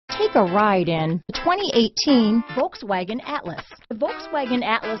Take a ride in the 2018 Volkswagen Atlas. The Volkswagen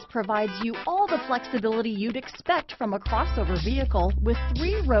Atlas provides you all the flexibility you'd expect from a crossover vehicle with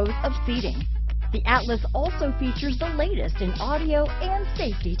 3 rows of seating. The Atlas also features the latest in audio and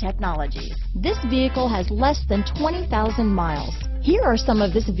safety technologies. This vehicle has less than 20,000 miles. Here are some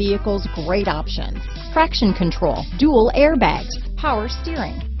of this vehicle's great options: traction control, dual airbags, power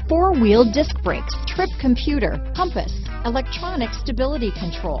steering, 4-wheel disc brakes, trip computer, compass, electronic stability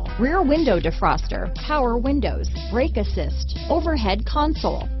control, rear window defroster, power windows, brake assist, overhead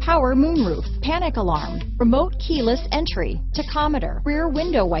console, power moonroof, panic alarm, remote keyless entry, tachometer, rear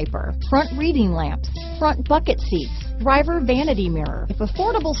window wiper, front reading lamps, front bucket seats, driver vanity mirror. If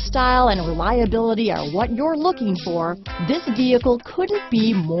affordable style and reliability are what you're looking for, this vehicle couldn't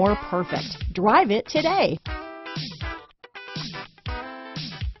be more perfect. Drive it today.